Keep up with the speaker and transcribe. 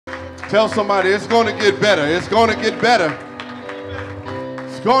Tell somebody it's going to get better. It's going to get better.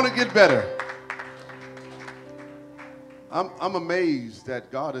 It's going to get better. I'm amazed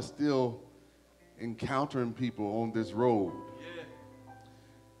that God is still encountering people on this road. Yeah.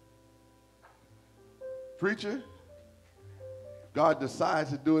 Preacher, God decides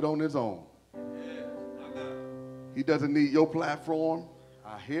to do it on his own. Yeah. He doesn't need your platform.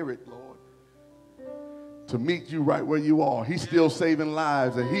 I hear it, Lord. To meet you right where you are. He's still saving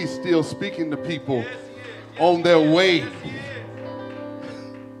lives and he's still speaking to people on their way.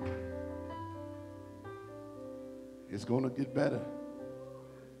 It's going to get better.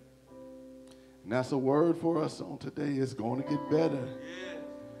 And that's a word for us on today. It's going to get better.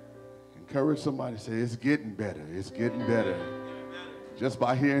 Encourage somebody to say, it's getting better. It's getting better. Just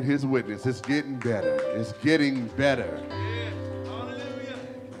by hearing his witness, it's getting better. It's getting better.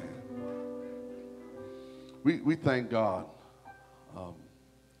 We thank God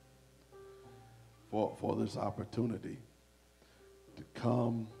for this opportunity to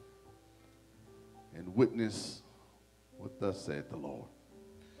come and witness what thus said the Lord.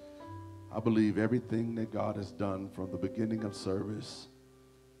 I believe everything that God has done from the beginning of service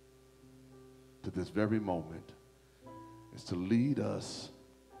to this very moment is to lead us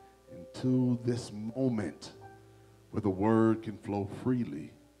into this moment where the word can flow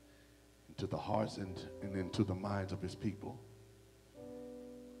freely into the hearts and into the minds of his people.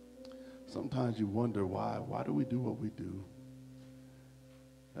 Sometimes you wonder why do we do what we do?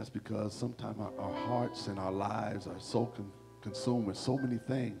 That's because sometimes our hearts and our lives are so consumed with so many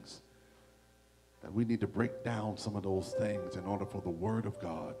things that we need to break down some of those things in order for the word of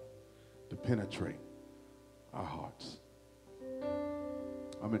God to penetrate our hearts.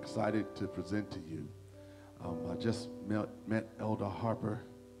 I'm excited to present to you. I just met Elder Harper,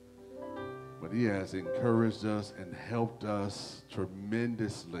 but he has encouraged us and helped us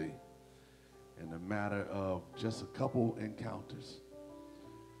tremendously in a matter of just a couple encounters.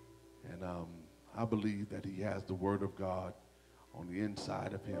 And I believe that he has the word of God on the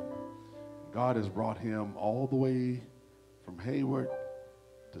inside of him. God has brought him all the way from Hayward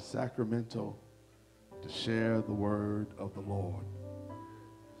to Sacramento to share the word of the Lord.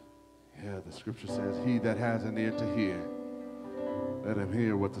 Yeah, the scripture says, he that has an ear to hear, let him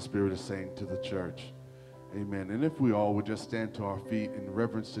hear what the Spirit is saying to the church. Amen. And if we all would just stand to our feet in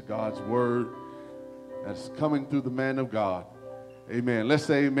reverence to God's word that's coming through the man of God. Amen. Let's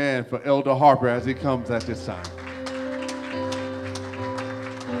say amen for Elder Harper as he comes at this time.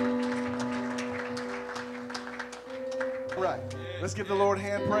 All right. Let's give the Lord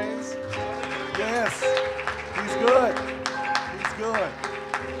hand praise. Yes. He's good. He's good.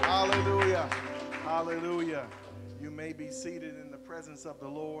 Hallelujah. Hallelujah. You may be seated in the presence of the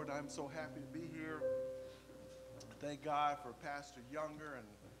Lord. I'm so happy to be here. Thank God for Pastor Younger and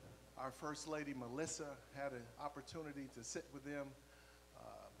our First Lady Melissa. Had an opportunity to sit with them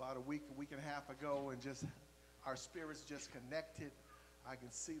about a week and a half ago, and just our spirits just connected. I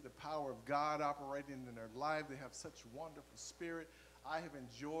can see the power of God operating in their life. They have such wonderful spirit. I have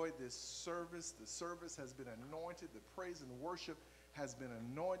enjoyed this service. The service has been anointed. The praise and worship has been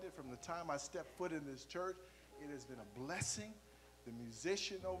anointed from the time I stepped foot in this church. It has been a blessing. The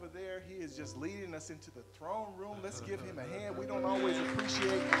musician over there, he is just leading us into the throne room. Let's give him a hand. We don't always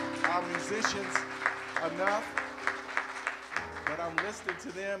appreciate our musicians enough, but I'm listening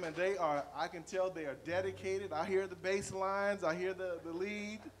to them, and they are, I can tell they are dedicated. I hear the bass lines. I hear the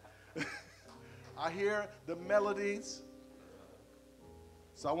lead. I hear the melodies.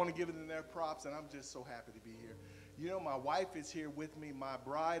 So I want to give them their props, and I'm just so happy to be here. You know, my wife is here with me, my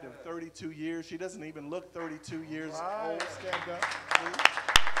bride of 32 years. She doesn't even look 32 years old. Stand up, please.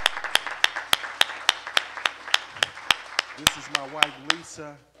 This is my wife,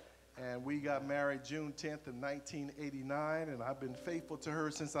 Lisa, and we got married June 10th of 1989, and I've been faithful to her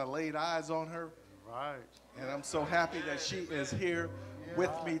since I laid eyes on her. Right. And I'm so happy that she is here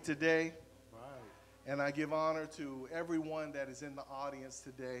with me today. Right. And I give honor to everyone that is in the audience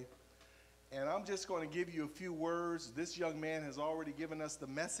today. And I'm just going to give you a few words. This young man has already given us the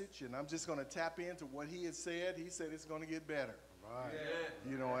message, and I'm just going to tap into what he has said. He said it's going to get better. Right.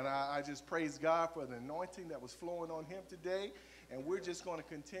 Yeah. You know, and I just praise God for the anointing that was flowing on him today, and we're just going to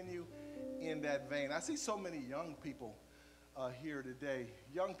continue in that vein. I see so many young people here today.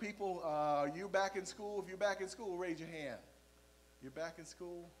 Young people, are you back in school? If you're back in school, raise your hand. You're back in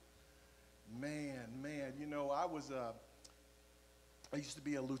school? Man, you know, I used to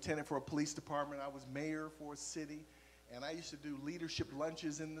be a lieutenant for a police department. I was mayor for a city, and I used to do leadership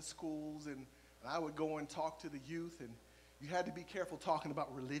lunches in the schools, and I would go and talk to the youth, and you had to be careful talking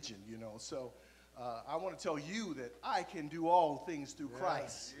about religion, you know. So I want to tell you that I can do all things through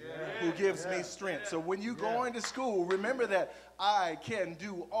Christ who gives me strength. So when you go into school, remember that I can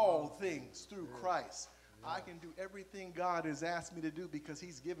do all things through Christ. I can do everything God has asked me to do because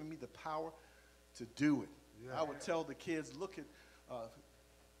he's given me the power to do it. I would tell the kids,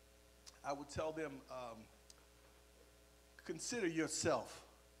 I would tell them, consider yourself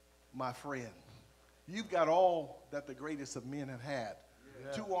my friend. You've got all that the greatest of men have had.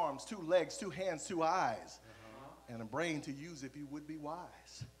 2 arms, 2 legs, 2 hands, 2 eyes, and a brain to use if you would be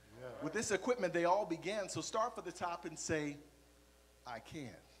wise. With this equipment, they all began. So start for the top and say, I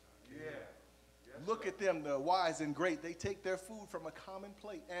can. Look at them, the wise and great. They take their food from a common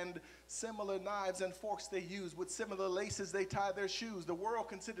plate, and similar knives and forks they use. With similar laces they tie their shoes. The world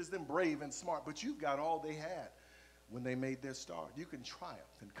considers them brave and smart, but you've got all they had when they made their start. You can triumph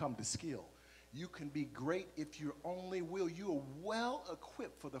and come to skill. You can be great if you only will. You are well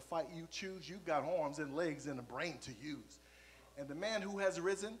equipped for the fight you choose. You've got arms and legs and a brain to use. And the man who has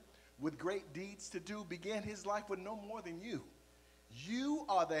risen with great deeds to do began his life with no more than you. You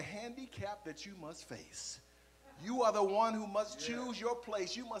are the handicap that you must face. You are the one who must choose your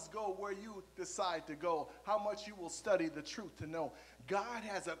place. You must go where you decide to go. How much you will study the truth to know. God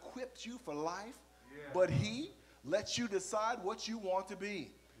has equipped you for life, but he lets you decide what you want to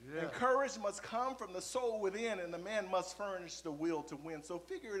be. And courage must come from the soul within, and the man must furnish the will to win. So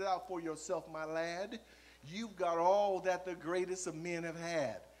figure it out for yourself, my lad. You've got all that the greatest of men have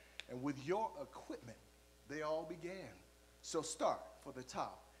had. And with your equipment, they all began. So start for the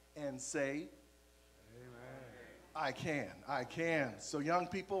top and say, Amen. I can. I can. So young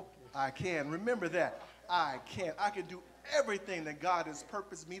people, I can. Remember that. I can. I can do everything that God has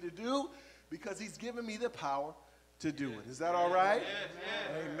purposed me to do because he's given me the power to do it. Is that all right?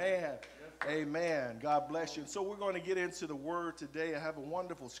 Amen. Amen. God bless you. So we're going to get into the word today. I have a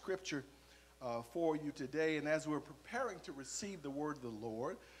wonderful scripture for you today. And as we're preparing to receive the word of the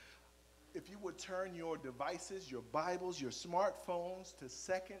Lord, if you would turn your devices, your Bibles, your smartphones to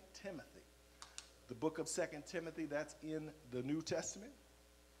 2 Timothy. The book of 2 Timothy, that's in the New Testament.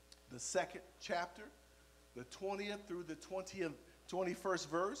 The 2nd chapter, the 20th through the 21st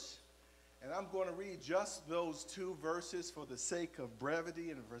verse. And I'm going to read just those 2 verses for the sake of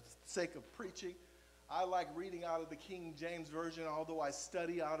brevity and for the sake of preaching. I like reading out of the King James Version, although I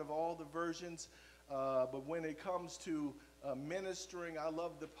study out of all the versions. But when it comes to ministering, I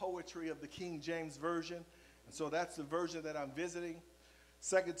love the poetry of the King James Version. And so that's the version that I'm visiting.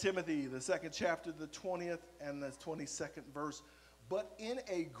 2 Timothy, the 2nd chapter, the 20th and the 22nd verse. But in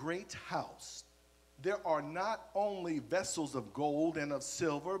a great house there are not only vessels of gold and of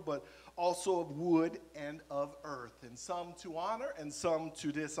silver, but also of wood and of earth, and some to honor and some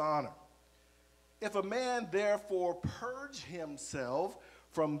to dishonor. If a man therefore purge himself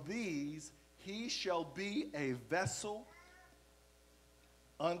from these, he shall be a vessel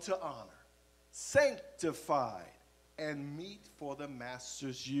unto honor, sanctified and meet for the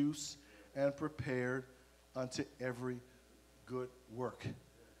master's use, and prepared unto every good work.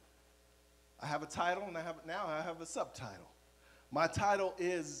 I have a title, and now I have a subtitle. My title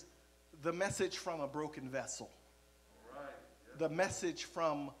is The Message from a Broken Vessel. The message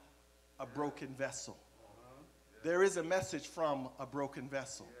from a broken vessel. There is a message from a broken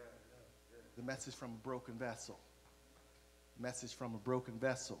vessel. The message from a broken vessel. Message from a broken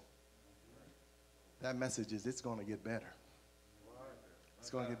vessel. That message is it's going to get better. It's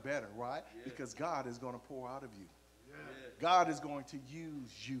going to get better. Why? Because God is going to pour out of you. God is going to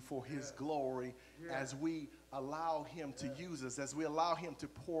use you for his glory as we allow him to use us, as we allow him to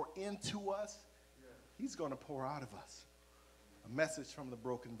pour into us. He's going to pour out of us. A message from the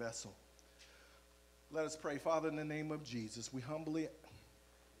broken vessel. Let us pray. Father, in the name of Jesus, we humbly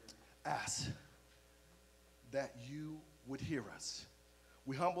ask that you would hear us.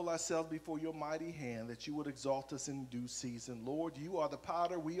 We humble ourselves before your mighty hand, that you would exalt us in due season. Lord, you are the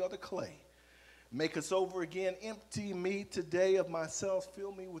potter, we are the clay. Make us over again. Empty me today of myself.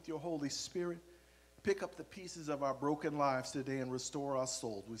 Fill me with your Holy Spirit. Pick up the pieces of our broken lives today and restore our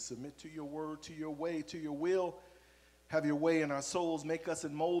souls. We submit to your word, to your way, to your will. Have your way in our souls. Make us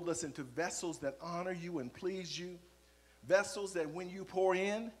and mold us into vessels that honor you and please you. Vessels that when you pour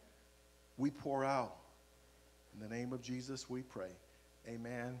in, we pour out. In the name of Jesus we pray.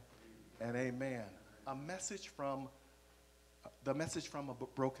 Amen and amen. The message from a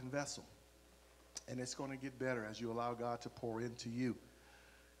broken vessel. And it's going to get better as you allow God to pour into you.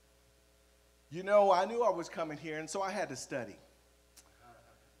 You know, I knew I was coming here, and so I had to study.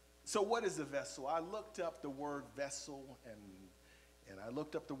 So what is a vessel? I looked up the word vessel, and I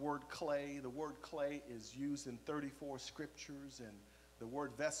looked up the word clay. The word clay is used in 34 scriptures, and The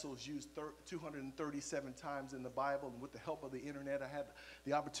word vessel is used 237 times in the Bible, and with the help of the internet, I had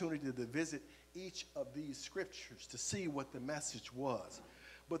the opportunity to visit each of these scriptures to see what the message was.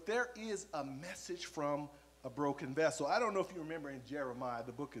 But there is a message from a broken vessel. I don't know if you remember in Jeremiah,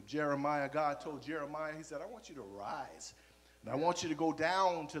 the book of Jeremiah, God told Jeremiah, he said, I want you to rise, and I want you to go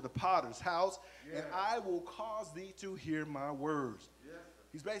down to the potter's house, and I will cause thee to hear my words.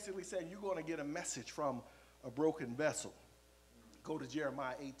 He's basically saying you're going to get a message from a broken vessel. Go to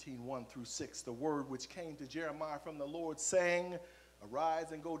Jeremiah 18:1 through 6. The word which came to Jeremiah from the Lord, saying,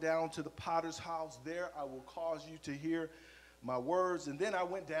 arise and go down to the potter's house. There I will cause you to hear my words. And then I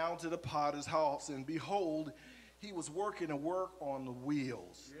went down to the potter's house, and behold, he was working a work on the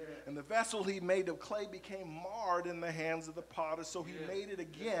wheels. And the vessel he made of clay became marred in the hands of the potter. So he made it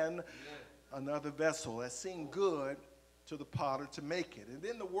again, another vessel that seemed good to the potter to make it. And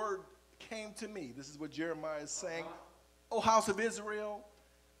then the word came to me. This is what Jeremiah is saying. O house of Israel,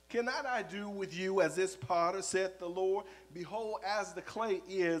 cannot I do with you as this potter, saith the Lord? Behold, as the clay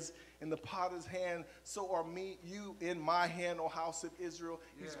is in the potter's hand, so are you in my hand, O house of Israel.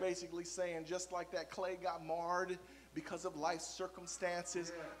 He's basically saying, just like that clay got marred because of life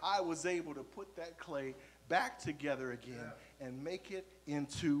circumstances, I was able to put that clay back together again and make it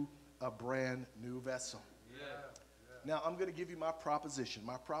into a brand new vessel. Now, I'm going to give you my proposition.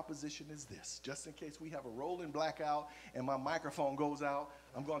 My proposition is this. Just in case we have a rolling blackout and my microphone goes out,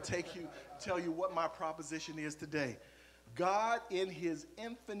 I'm going to tell you what my proposition is today. God, in his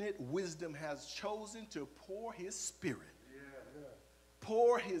infinite wisdom, has chosen to pour his spirit,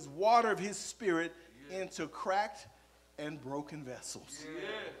 pour his water of his spirit into cracked and broken vessels.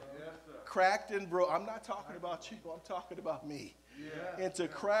 Cracked and broken. I'm not talking about you. I'm talking about me. Into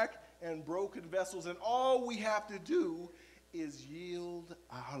cracked and broken vessels, and all we have to do is yield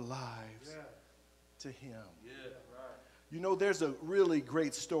our lives to him. You know, there's a really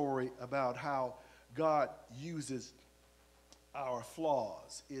great story about how God uses our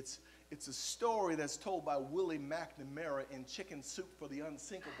flaws. It's a story that's told by Willie McNamara in Chicken Soup for the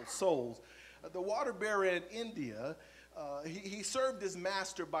Unsinkable Souls. The water bearer in India, he served his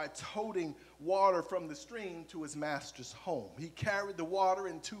master by toting water from the stream to his master's home. He carried the water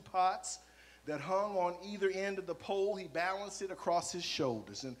in 2 pots that hung on either end of the pole. He balanced it across his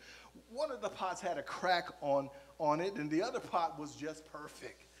shoulders. And one of the pots had a crack on it, and the other pot was just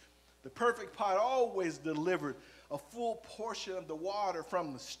perfect. The perfect pot always delivered a full portion of the water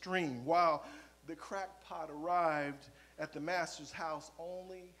from the stream, while the cracked pot arrived at the master's house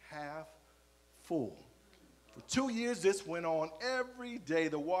only half full. For 2 years, this went on every day,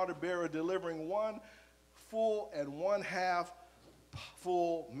 the water bearer delivering 1 full and 1/2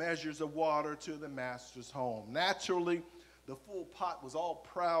 full measures of water to the master's home. Naturally, the full pot was all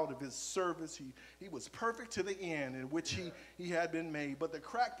proud of his service. He was perfect to the end in which he had been made. But the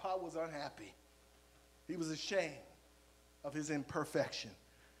cracked pot was unhappy. He was ashamed of his imperfection.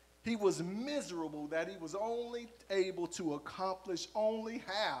 He was miserable that he was only able to accomplish only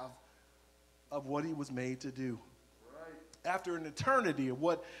half of what he was made to do. After an eternity of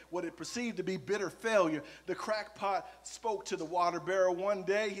what it perceived to be bitter failure, the cracked pot spoke to the water bearer one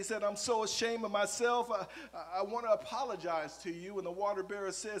day. He said, I'm so ashamed of myself, I want to apologize to you. And the water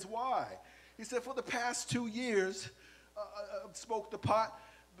bearer says, why? He said, for the past 2 years, spoke the pot,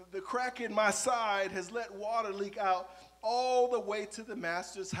 the crack in my side has let water leak out all the way to the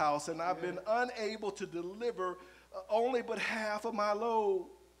master's house, and I've been unable to deliver only but half of my load.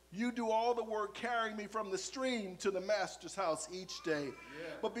 You do all the work carrying me from the stream to the master's house each day.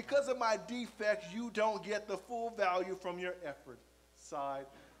 But because of my defect, you don't get the full value from your effort, sighed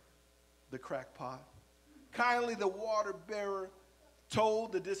the cracked pot. Kindly, the water bearer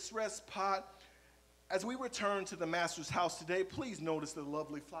told the distressed pot, as we return to the master's house today, please notice the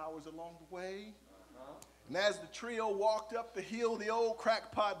lovely flowers along the way. And as the trio walked up the hill, the old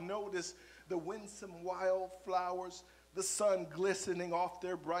cracked pot noticed the winsome wild flowers, the sun glistening off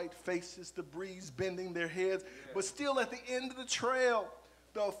their bright faces, the breeze bending their heads. But still at the end of the trail,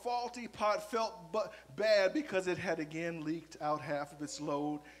 the faulty pot felt bad because it had again leaked out half of its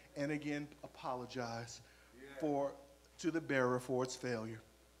load and again apologized to the bearer for its failure.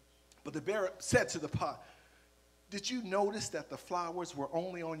 But the bearer said to the pot, did you notice that the flowers were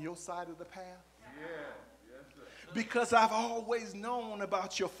only on your side of the path? Because I've always known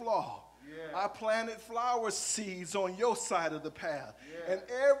about your flaw. I planted flower seeds on your side of the path. And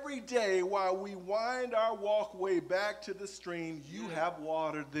every day while we wind our walkway back to the stream, you have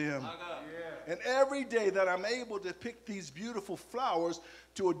watered them. And every day that I'm able to pick these beautiful flowers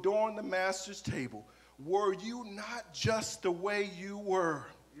to adorn the master's table, were you not just the way you were,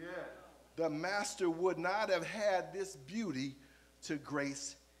 the master would not have had this beauty to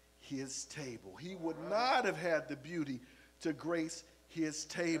grace his table. He would not have had the beauty to grace his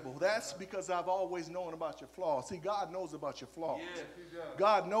table. That's because I've always known about your flaws. See, God knows about your flaws.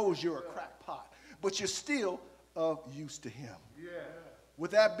 God knows you're a crackpot, but you're still of use to him.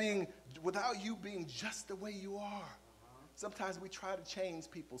 Without you being just the way you are. Sometimes we try to change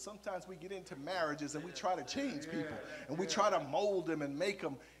people. Sometimes we get into marriages and we try to change people. And we try to mold them and make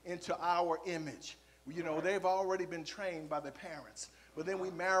them into our image. You know, they've already been trained by their parents. But then we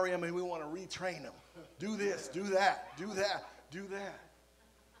marry them and we want to retrain them. Do this, do that, do that, do that.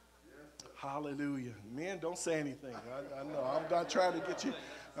 Hallelujah. Men, don't say anything. I know. I'm not trying to get you.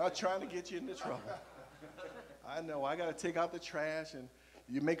 I'm not trying to get you into trouble. I know. I got to take out the trash and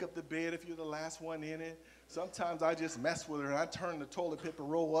you make up the bed if you're the last one in it. Sometimes I just mess with her and I turn the toilet paper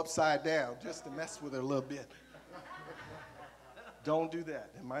roll upside down just to mess with her a little bit. Don't do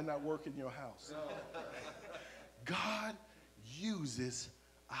that. It might not work in your house. God uses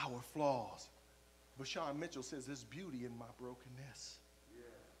our flaws. Bashan Mitchell says there's beauty in my brokenness.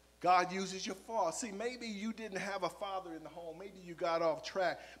 God uses your flaws. See, maybe you didn't have a father in the home. Maybe you got off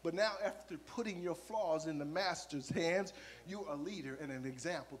track. But now after putting your flaws in the master's hands, you're a leader and an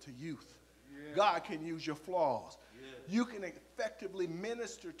example to youth. God can use your flaws. You can effectively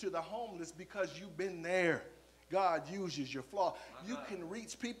minister to the homeless because you've been there. God uses your flaw. You can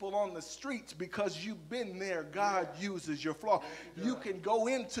reach people on the streets because you've been there. God uses your flaw. You can go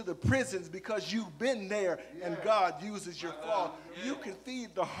into the prisons because you've been there and God uses your flaw. You can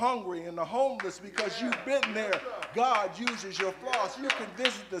feed the hungry and the homeless because you've been there. God uses your flaws. You can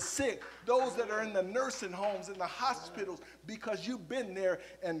visit the sick, those that are in the nursing homes, in the hospitals, because you've been there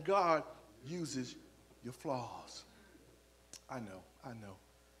and God uses your flaws. I know.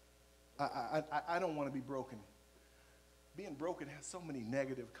 I don't want to be broken. Being broken has so many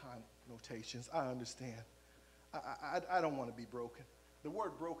negative connotations. I understand. I don't want to be broken. The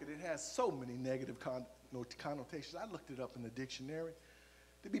word broken, it has so many negative connotations. I looked it up in the dictionary.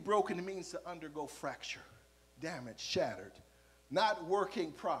 To be broken, it means to undergo fracture, damage, shattered, not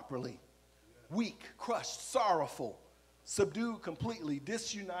working properly, weak, crushed, sorrowful, subdued completely,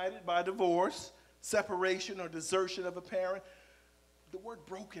 disunited by divorce, separation, or desertion of a parent. The word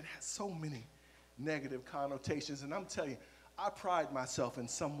broken has so many negative connotations, and I'm telling you, I pride myself in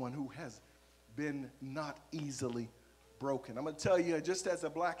someone who has been not easily broken. I'm going to tell you, just as a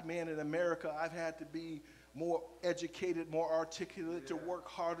black man in America, I've had to be more educated, more articulate, to work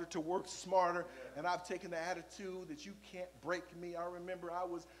harder, to work smarter, and I've taken the attitude that you can't break me. I remember I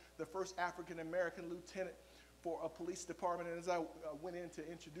was the first African-American lieutenant for a police department, and as I went in to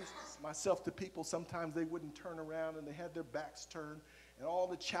introduce myself to people, sometimes they wouldn't turn around and they had their backs turned, and all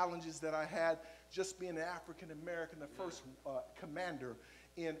the challenges that I had just being an African-American, the first commander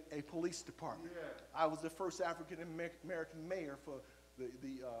in a police department. I was the first African-American mayor for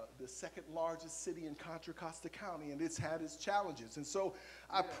the second largest city in Contra Costa County, and it's had its challenges. And so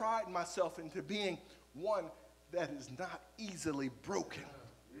I pride myself into being one that is not easily broken.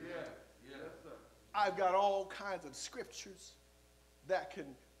 I've got all kinds of scriptures that can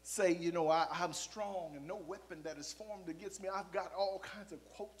say, you know, I'm strong and no weapon that is formed against me. I've got all kinds of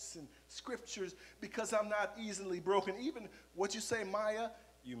quotes and scriptures because I'm not easily broken. Even what you say, Maya,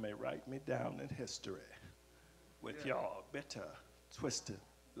 you may write me down in history with your bitter, twisted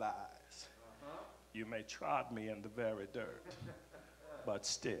lies. You may trod me in the very dirt, but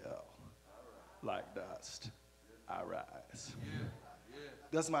still, like dust, I rise.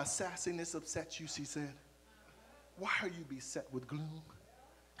 Does my sassiness upset you, she said? Why are you beset with gloom?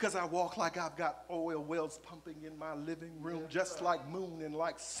 Because I walk like I've got oil wells pumping in my living room, just like moon and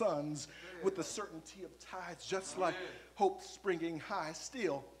like suns, with the certainty of tides, just like hope springing high.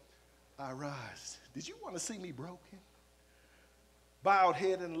 Still, I rise. Did you want to see me broken? Bowed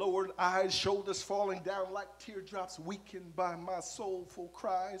head and lowered eyes, shoulders falling down like teardrops, weakened by my soulful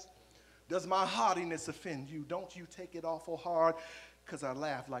cries. Does my haughtiness offend you? Don't you take it awful hard, because I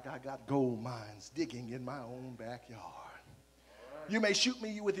laugh like I got gold mines digging in my own backyard. You may shoot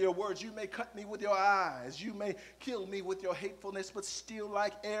me with your words. You may cut me with your eyes. You may kill me with your hatefulness, but still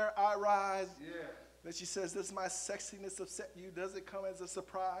like air I rise. Then she says, does my sexiness upset you? Does it come as a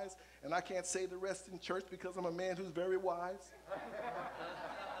surprise? And I can't say the rest in church because I'm a man who's very wise.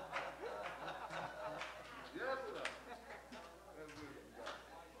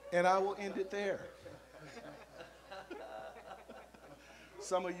 And I will end it there.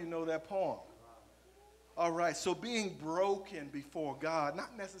 Some of you know that poem. All right, so being broken before God,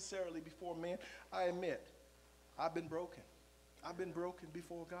 not necessarily before man, I admit, I've been broken. I've been broken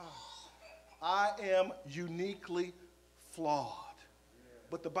before God. I am uniquely flawed.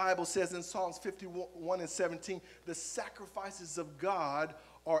 But the Bible says in Psalms 51 and 17, the sacrifices of God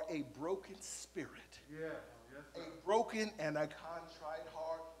are a broken spirit. Yeah. Yes, a broken and a contrite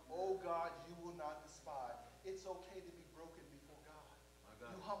heart. Oh God, you will not despise. It's okay to be broken before God.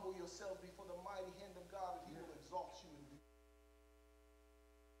 You humble yourself before the mighty hand of God, and he will exalt you in due.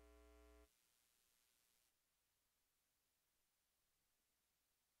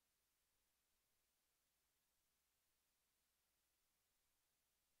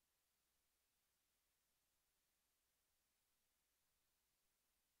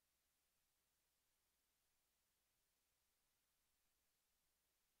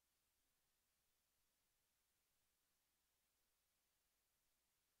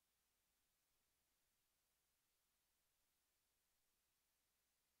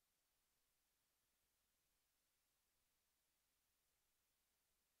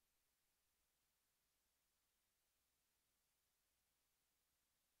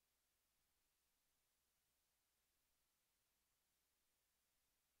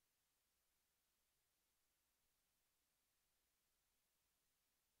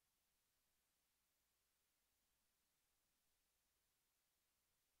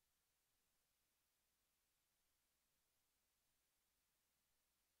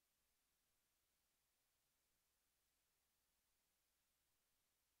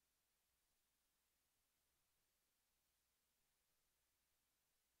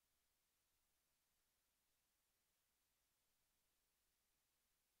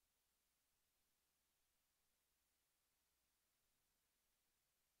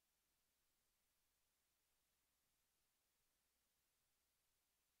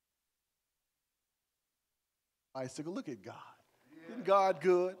 Bicycle. Look at God. Isn't God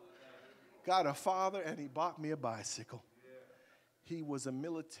good? God a father, and he bought me a bicycle. He was a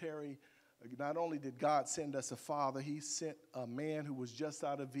military. Not only did God send us a father, he sent a man who was just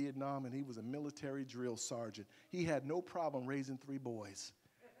out of Vietnam, and he was a military drill sergeant. He had no problem raising 3 boys.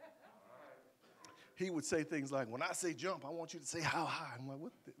 He would say things like, when I say jump, I want you to say how high. I'm like,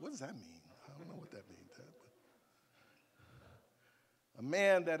 what does that mean? I don't know what that means. A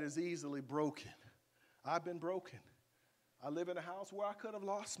man that is easily broken. I've been broken. I live in a house where I could have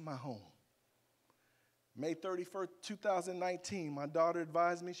lost my home. May 31st, 2019, my daughter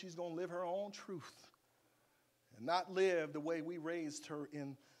advised me she's going to live her own truth and not live the way we raised her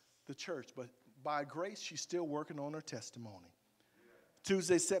in the church. But by grace, she's still working on her testimony.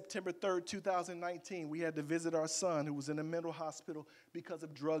 Tuesday, September 3rd, 2019, we had to visit our son who was in a mental hospital because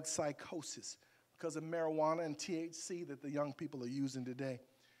of drug psychosis, because of marijuana and THC that the young people are using today.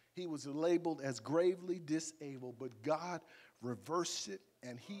 He was labeled as gravely disabled, but God reversed it,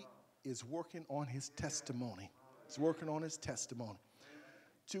 and he is working on his testimony. He's working on his testimony.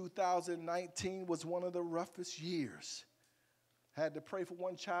 2019 was one of the roughest years. Had to pray for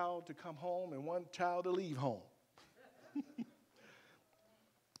one child to come home and one child to leave home.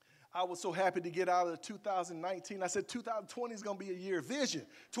 I was so happy to get out of 2019. I said 2020 is going to be a year of vision.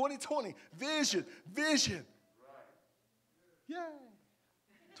 2020, vision, vision. Yay.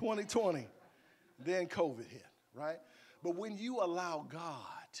 2020. Then COVID hit, right? But when you allow God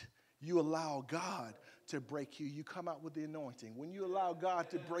to break you, you come out with the anointing. When you allow God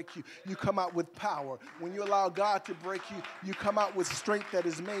to break you, you come out with power. When you allow God to break you, you come out with strength that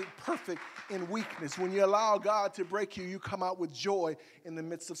is made perfect in weakness. When you allow God to break you, you come out with joy in the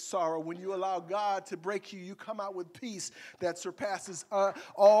midst of sorrow. When you allow God to break you, you come out with peace that surpasses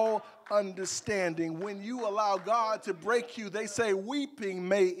all understanding. When you allow God to break you, they say weeping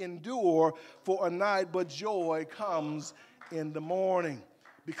may endure for a night, but joy comes in the morning.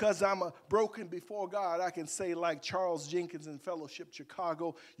 Because I'm broken before God, I can say like Charles Jenkins in Fellowship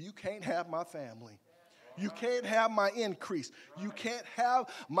Chicago, you can't have my family. You can't have my increase. You can't have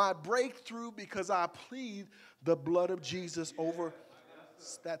my breakthrough because I plead the blood of Jesus over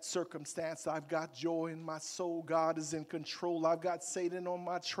that circumstance. I've got joy in my soul. God is in control. I've got Satan on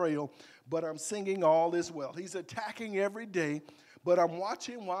my trail, but I'm singing all is well. He's attacking every day, but I'm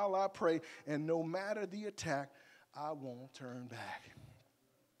watching while I pray, and no matter the attack, I won't turn back.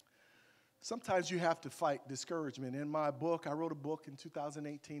 Sometimes you have to fight discouragement. In my book, I wrote a book in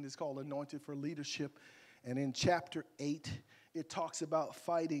 2018. It's called Anointed for Leadership. And in chapter 8, it talks about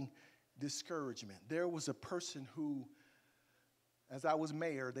fighting discouragement. There was a person who, as I was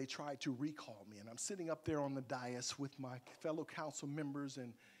mayor, they tried to recall me. And I'm sitting up there on the dais with my fellow council members,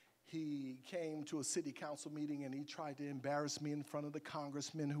 and he came to a city council meeting, and he tried to embarrass me in front of the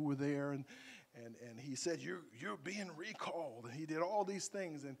congressmen who were there. And he said, you're being recalled. And he did all these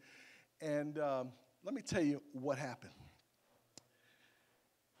things. And let me tell you what happened.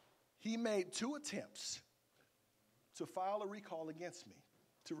 He made 2 attempts to file a recall against me.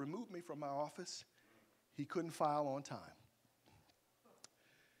 to remove me from my office. He couldn't file on time.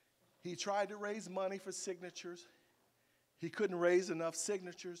 He tried to raise money for signatures. He couldn't raise enough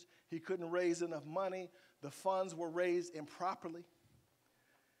signatures. He couldn't raise enough money. The funds were raised improperly.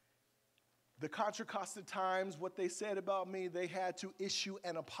 The Contra Costa Times, what they said about me, they had to issue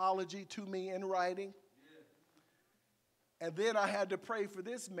an apology to me in writing. And then I had to pray for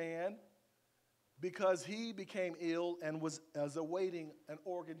this man because he became ill and was awaiting an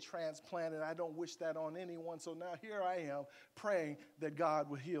organ transplant, and I don't wish that on anyone. So now here I am praying that God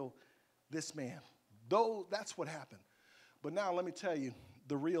would heal this man. Though that's what happened. But now let me tell you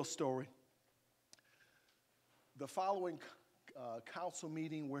the real story. The following council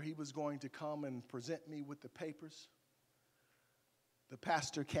meeting where he was going to come and present me with the papers, the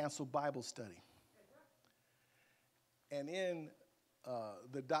pastor canceled Bible study. And in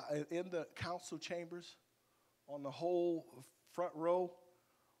the council chambers, on the whole front row,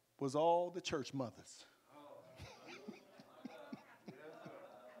 was all the church mothers.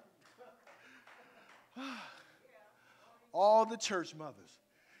 All the church mothers.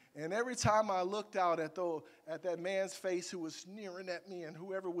 And every time I looked out at that man's face who was sneering at me and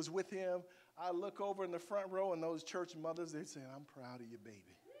whoever was with him, I look over in the front row and those church mothers, they say, "I'm proud of you,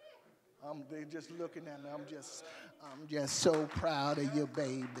 baby." They're just looking at me. I'm just so proud of you,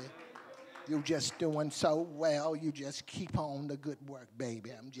 baby. You're just doing so well. You just keep on the good work,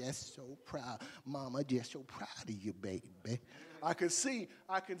 baby. I'm just so proud. Mama, just so proud of you, baby. I can see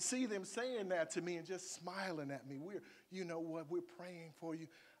them saying that to me and just smiling at me. You know what? We're praying for you.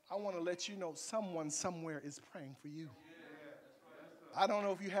 I want to let you know someone somewhere is praying for you. I don't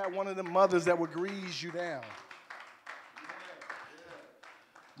know if you had one of the mothers that would grease you down.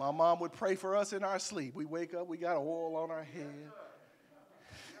 My mom would pray for us in our sleep. We wake up, we got oil on our head.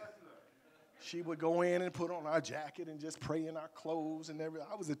 She would go in and put on our jacket and just pray in our clothes and everything.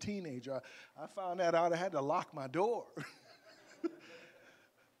 I was a teenager. I found that out. I had to lock my door.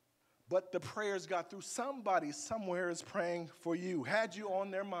 But the prayers got through. Somebody somewhere is praying for you, had you on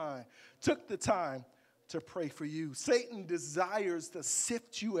their mind, took the time to pray for you. Satan desires to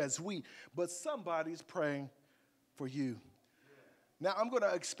sift you as wheat, but somebody's praying for you. Now, I'm going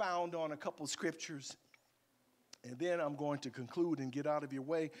to expound on a couple scriptures, and then I'm going to conclude and get out of your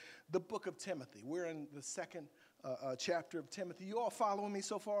way. The book of Timothy. We're in the second chapter of Timothy. You all following me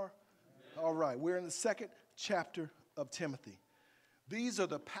so far? Amen. All right. We're in the second chapter of Timothy. These are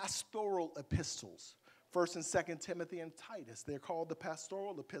the pastoral epistles, 1st and 2nd Timothy and Titus. They're called the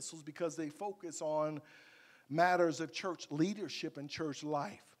pastoral epistles because they focus on matters of church leadership and church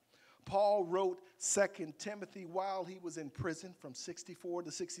life. Paul wrote 2 Timothy while he was in prison from 64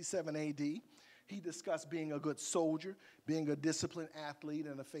 to 67 A.D. He discussed being a good soldier, being a disciplined athlete,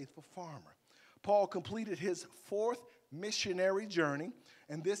 and a faithful farmer. Paul completed his 4th missionary journey,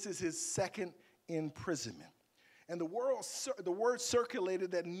 and this is his 2nd imprisonment. And the word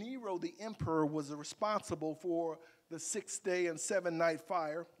circulated that Nero, the emperor, was responsible for the 6-day and 7-night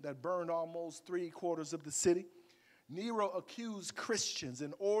fire that burned almost 3/4 of the city. Nero accused Christians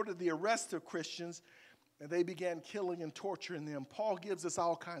and ordered the arrest of Christians, and they began killing and torturing them. Paul gives us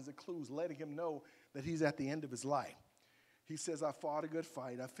all kinds of clues, letting him know that he's at the end of his life. He says, "I fought a good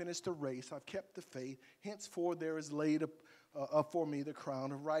fight. I finished the race. I've kept the faith. Henceforth there is laid up for me the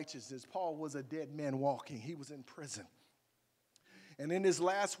crown of righteousness." Paul was a dead man walking. He was in prison. And in his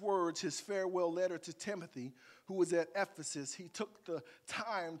last words, his farewell letter to Timothy, who was at Ephesus, he took the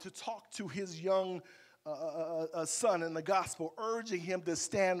time to talk to his young son in the gospel, urging him to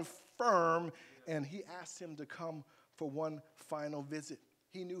stand firm, and he asked him to come for one final visit.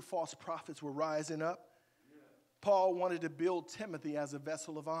 He knew false prophets were rising up. Paul wanted to build Timothy as a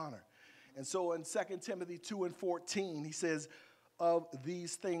vessel of honor. And so in 2 Timothy 2 and 14, he says, "Of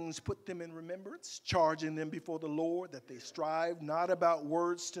these things put them in remembrance, charging them before the Lord, that they strive not about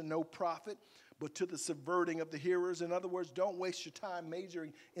words to no profit, but to the subverting of the hearers." In other words, don't waste your time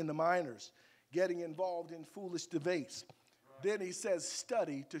majoring in the minors, getting involved in foolish debates. Then he says,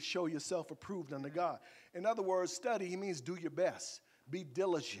 study to show yourself approved unto God. In other words, study, he means do your best. Be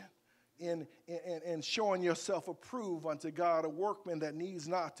diligent in showing yourself approved unto God, a workman that needs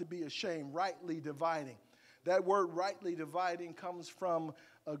not to be ashamed, rightly dividing. That word rightly dividing comes from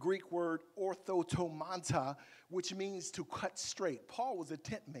a Greek word orthotomanta, which means to cut straight. Paul was a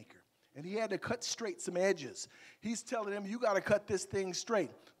tent maker, and he had to cut straight some edges. He's telling them, you got to cut this thing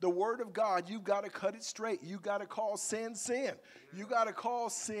straight. The word of God, you've got to cut it straight. You got to call sin, sin. You got to call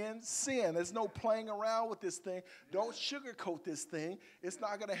sin, sin. There's no playing around with this thing. Don't sugarcoat this thing. It's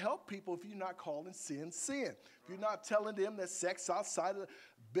not going to help people if you're not calling sin, sin. If you're not telling them that sex outside of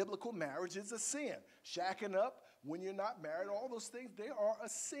biblical marriage is a sin. Shacking up when you're not married, all those things, they are a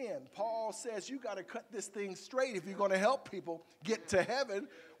sin. Paul says you got to cut this thing straight if you're going to help people get to heaven.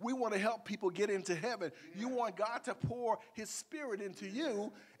 We want to help people get into heaven. You want God to pour his spirit into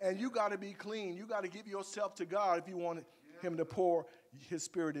you, and you got to be clean. You got to give yourself to God if you want him to pour his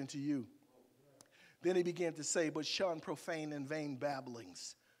spirit into you. Then he began to say, but shun profane and vain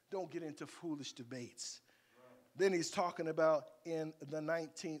babblings. Don't get into foolish debates. Then he's talking about in the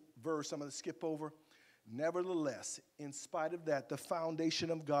 19th verse, I'm going to skip over. Nevertheless, in spite of that, the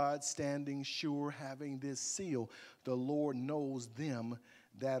foundation of God standing sure, having this seal, the Lord knows them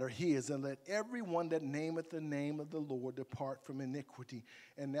that are his. And let everyone that nameth the name of the Lord depart from iniquity.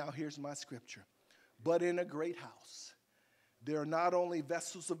 And now here's my scripture. But in a great house, there are not only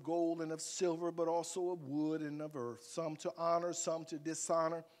vessels of gold and of silver, but also of wood and of earth, some to honor, some to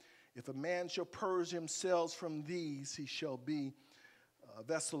dishonor. If a man shall purge himself from these, he shall be a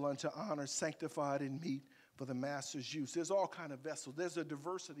vessel unto honor, sanctified and meet for the master's use. There's all kinds of vessels. There's a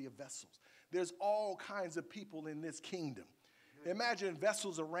diversity of vessels. There's all kinds of people in this kingdom. Imagine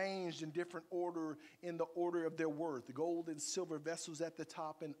vessels arranged in different order, in the order of their worth. The gold and silver vessels at the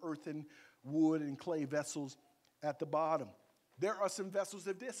top, and earthen, wood, and clay vessels at the bottom. There are some vessels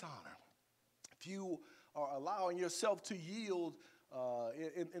of dishonor. If you are allowing yourself to yield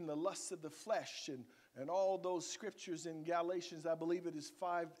in the lusts of the flesh and all those scriptures in Galatians, I believe it is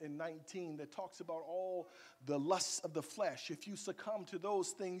 5:19, that talks about all the lusts of the flesh. If you succumb to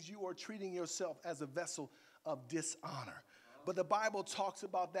those things, you are treating yourself as a vessel of dishonor. But the Bible talks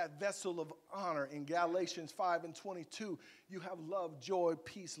about that vessel of honor in Galatians 5:22. You have love, joy,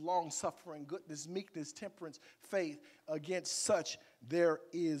 peace, long-suffering, goodness, meekness, temperance, faith. Against such there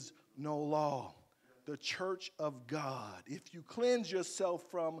is no law. The church of God. If you cleanse yourself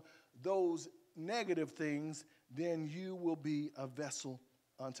from those negative things, then you will be a vessel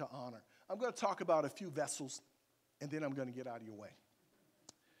unto honor. I'm going to talk about a few vessels, and then I'm going to get out of your way.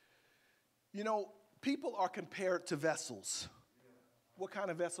 You know, people are compared to vessels. What kind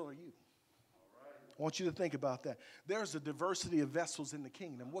of vessel are you? I want you to think about that. There's a diversity of vessels in the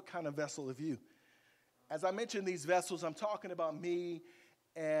kingdom. What kind of vessel are you? As I mentioned these vessels, I'm talking about me,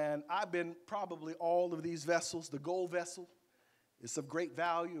 and I've been probably all of these vessels. The gold vessel, it's of great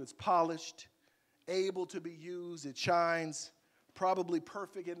value. It's polished, able to be used. It shines, probably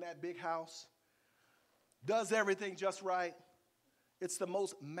perfect in that big house. Does everything just right. It's the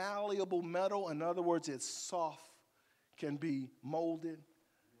most malleable metal. In other words, it's soft, can be molded,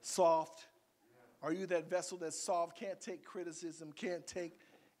 soft. Are you that vessel that's soft, can't take criticism, can't take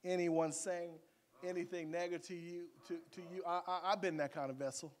anyone saying anything negative to you? I've been that kind of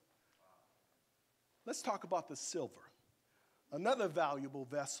vessel. Let's talk about the silver. Another valuable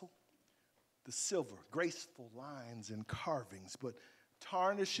vessel, the silver, graceful lines and carvings, but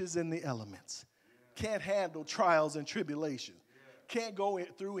tarnishes in the elements. Can't handle trials and tribulations. Can't go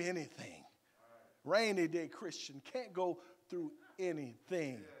through anything. Rainy day Christian, can't go through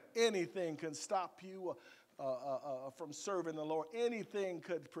anything. Anything can stop you from serving the Lord. Anything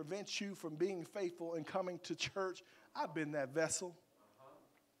could prevent you from being faithful and coming to church. I've been that vessel.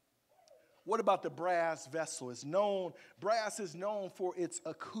 What about the brass vessel? Brass is known for its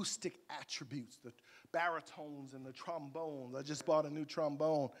acoustic attributes, the baritones and the trombones. I just bought a new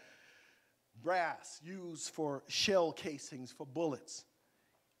trombone. Brass used for shell casings for bullets,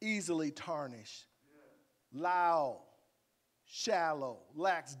 easily tarnished, loud, shallow,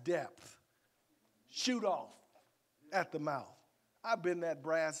 lacks depth, shoot off at the mouth. I've been that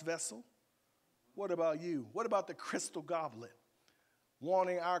brass vessel. What about you? What about the crystal goblet?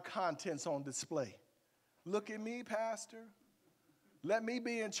 Wanting our contents on display. Look at me, Pastor. Let me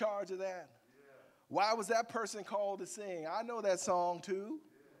be in charge of that. Why was that person called to sing? I know that song too.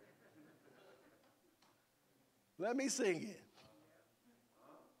 Let me sing it.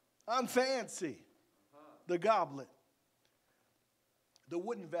 I'm fancy. The goblet. The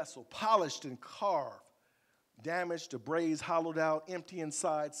wooden vessel, polished and carved, damaged, abrased, hollowed out, empty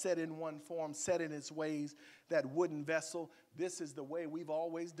inside, set in one form, set in its ways. That wooden vessel, this is the way we've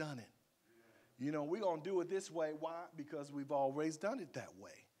always done it. You know, we're going to do it this way. Why? Because we've always done it that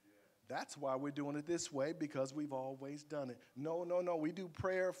way. That's why we're doing it this way, because we've always done it. No. We do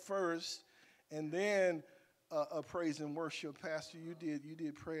prayer first, and then a praise and worship. Pastor, you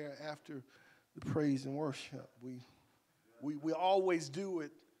did prayer after the praise and worship. We always do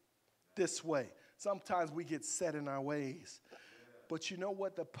it this way. Sometimes we get set in our ways. But you know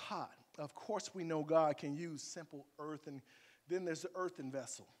what? The pot, of course we know God can use simple earth, and then there's the earthen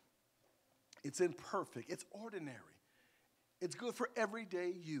vessel. It's imperfect. It's ordinary. It's good for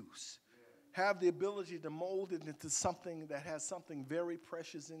everyday use. have the ability to mold it into something that has something very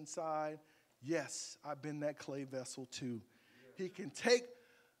precious inside. Yes, I've been that clay vessel too. He can take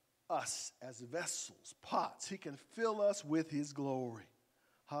us as vessels, pots. He can fill us with his glory.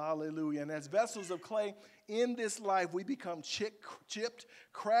 Hallelujah. And as vessels of clay in this life, we become chipped,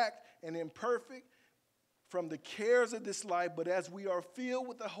 cracked, and imperfect from the cares of this life. But as we are filled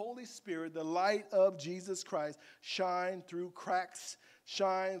with the Holy Spirit, the light of Jesus Christ shine through cracks,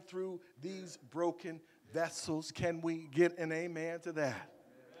 shine through these broken vessels. Can we get an amen to that?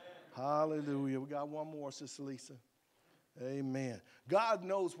 Amen. Hallelujah. We got one more, Sister Lisa. Amen. God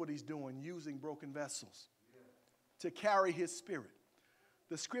knows what he's doing using broken vessels to carry his spirit.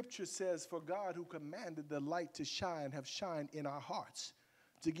 The scripture says, for God who commanded the light to shine have shined in our hearts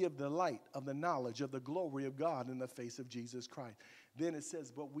to give the light of the knowledge of the glory of God in the face of Jesus Christ. Then it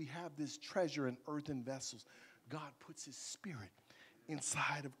says, but we have this treasure in earthen vessels. God puts his spirit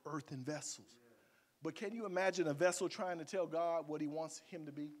inside of earthen vessels. But can you imagine a vessel trying to tell God what he wants him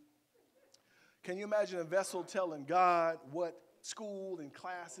to be? Can you imagine a vessel telling God what school and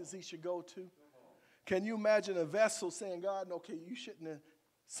classes he should go to? Can you imagine a vessel saying, God, okay, you shouldn't have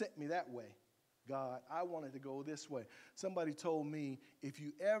sent me that way. God, I wanted to go this way. Somebody told me, if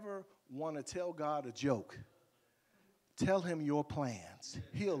you ever want to tell God a joke, tell him your plans.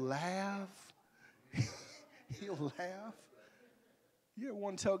 He'll laugh. He'll laugh. You ever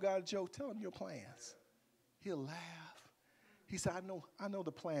want to tell God a joke? Tell him your plans. He'll laugh. He said, I know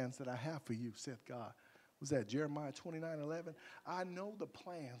the plans that I have for you, saith God. Was that Jeremiah 29:11? I know the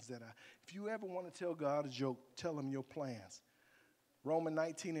plans that if you ever want to tell God a joke, tell him your plans. Romans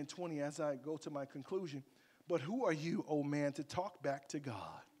 19:20, as I go to my conclusion. But who are you, O man, to talk back to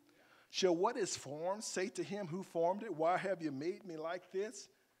God? Shall what is formed say to him who formed it, why have you made me like this?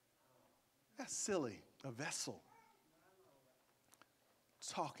 That's silly, a vessel.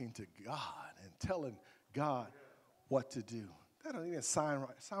 Talking to God and telling God what to do. That don't even sound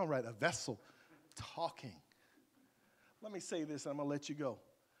right, a vessel talking. Let me say this, I'm going to let you go.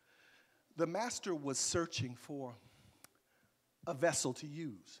 The master was searching for a vessel to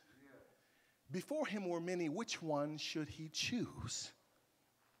use. Before him were many, which one should he choose?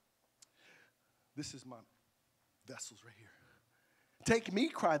 This is my vessels right here. Take me,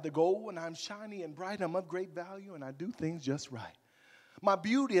 cried the gold, and I'm shiny and bright. I'm of great value, and I do things just right. My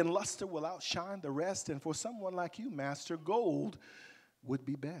beauty and luster will outshine the rest, and for someone like you, master, gold would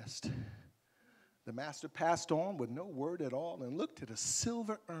be best. The master passed on with no word at all and looked at a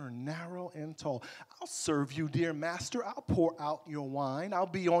silver urn, narrow and tall. I'll serve you, dear master. I'll pour out your wine. I'll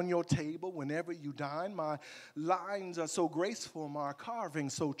be on your table whenever you dine. My lines are so graceful, my carving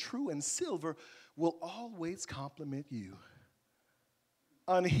so true, and silver will always compliment you.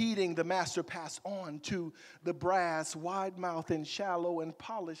 Unheeding, the master passed on to the brass, wide-mouthed and shallow and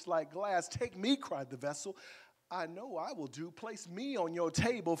polished like glass. Take me, cried the vessel. I know I will do. Place me on your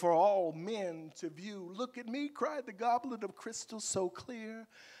table for all men to view. Look at me, cried the goblet of crystal so clear.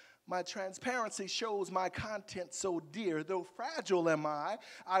 My transparency shows my content so dear. Though fragile am I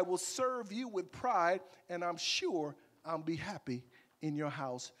will serve you with pride, and I'm sure I'll be happy in your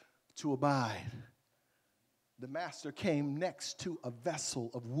house to abide. The master came next to a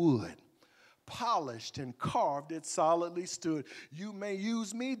vessel of wood. Polished and carved, it solidly stood. You may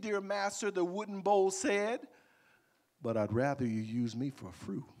use me, dear master, the wooden bowl said, but I'd rather you use me for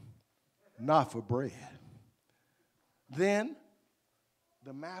fruit, not for bread. Then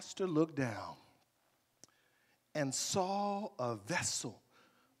the master looked down and saw a vessel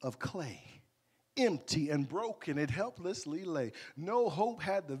of clay, empty and broken, it helplessly lay. No hope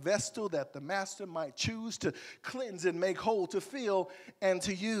had the vessel that the master might choose to cleanse and make whole, to fill and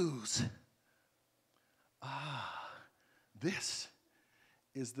to use. This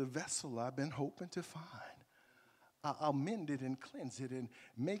is the vessel I've been hoping to find. I'll mend it and cleanse it and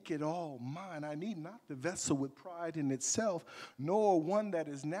make it all mine. I need not the vessel with pride in itself, nor one that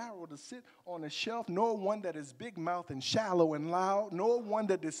is narrow to sit on a shelf, nor one that is big-mouthed and shallow and loud, nor one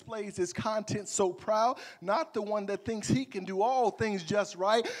that displays its contents so proud, not the one that thinks he can do all things just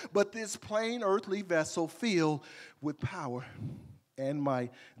right, but this plain earthly vessel filled with power and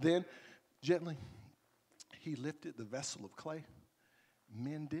might. Then, gently, he lifted the vessel of clay,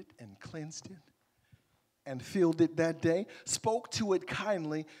 mended and cleansed it, and filled it that day, spoke to it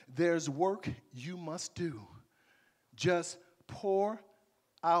kindly, there's work you must do. Just pour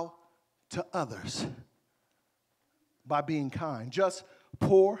out to others by being kind. Just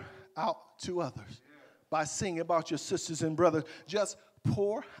pour out to others by singing about your sisters and brothers. Just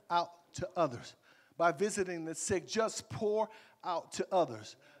pour out to others by visiting the sick. Just pour out to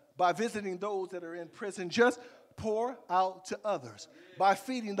others by visiting those that are in prison. Just pour out to others. By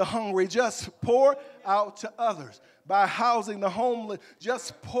feeding the hungry, just pour out to others. By housing the homeless,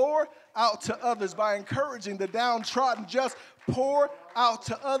 just pour out to others. By encouraging the downtrodden, just pour out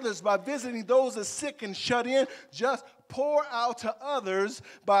to others. By visiting those that are sick and shut in, just pour out to others.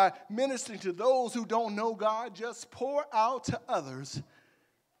 By ministering to those who don't know God, just pour out to others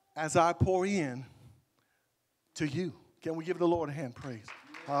as I pour in to you. Can we give the Lord a hand praise?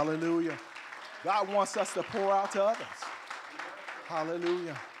 Hallelujah. God wants us to pour out to others.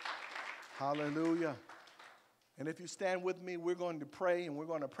 Hallelujah. Hallelujah. And if you stand with me, we're going to pray and we're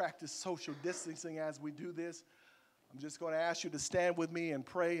going to practice social distancing as we do this. I'm just going to ask you to stand with me and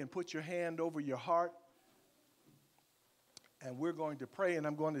pray and put your hand over your heart. And we're going to pray, and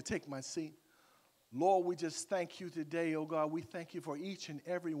I'm going to take my seat. Lord, we just thank you today, oh God. We thank you for each and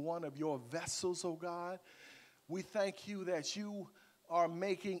every one of your vessels, oh God. We thank you that you are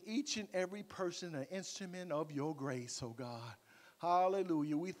making each and every person an instrument of your grace, oh God.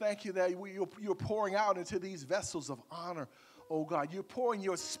 Hallelujah. We thank you that you're pouring out into these vessels of honor, oh God. You're pouring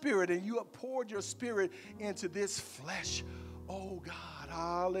your spirit, and you have poured your spirit into this flesh, oh God.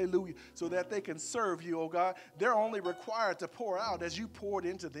 Hallelujah. So that they can serve you, oh God. They're only required to pour out as you poured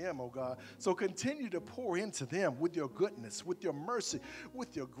into them, oh God. So continue to pour into them with your goodness, with your mercy,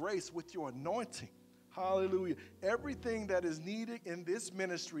 with your grace, with your anointing. Hallelujah. Everything that is needed in this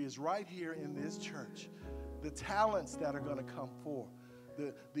ministry is right here in this church. The talents that are going to come forth,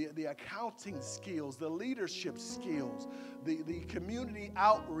 the accounting skills, the leadership skills, the community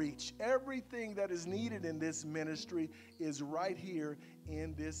outreach, everything that is needed in this ministry is right here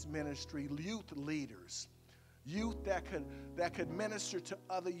in this ministry. Youth leaders, youth that could minister to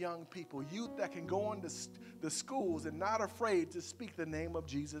other young people, youth that can go into the schools and not afraid to speak the name of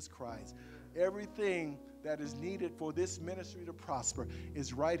Jesus Christ. Everything that is needed for this ministry to prosper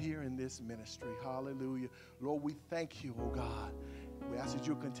is right here in this ministry. Hallelujah. Lord, we thank you, oh God. We ask that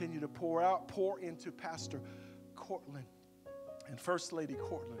you'll continue to pour into Pastor Cortland and First Lady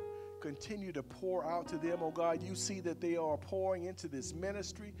Cortland. Continue to pour out to them, oh God. You see that they are pouring into this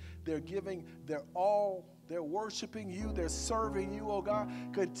ministry. They're giving their all. They're worshiping you. They're serving you, oh God.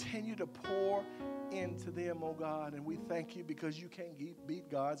 Continue to pour into them, oh God. And we thank you because you can't beat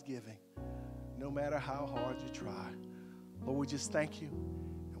God's giving, no matter how hard you try. Lord, we just thank you.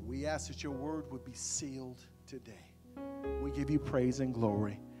 And we ask that your word would be sealed today. We give you praise and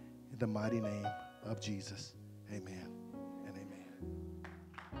glory in the mighty name of Jesus. Amen.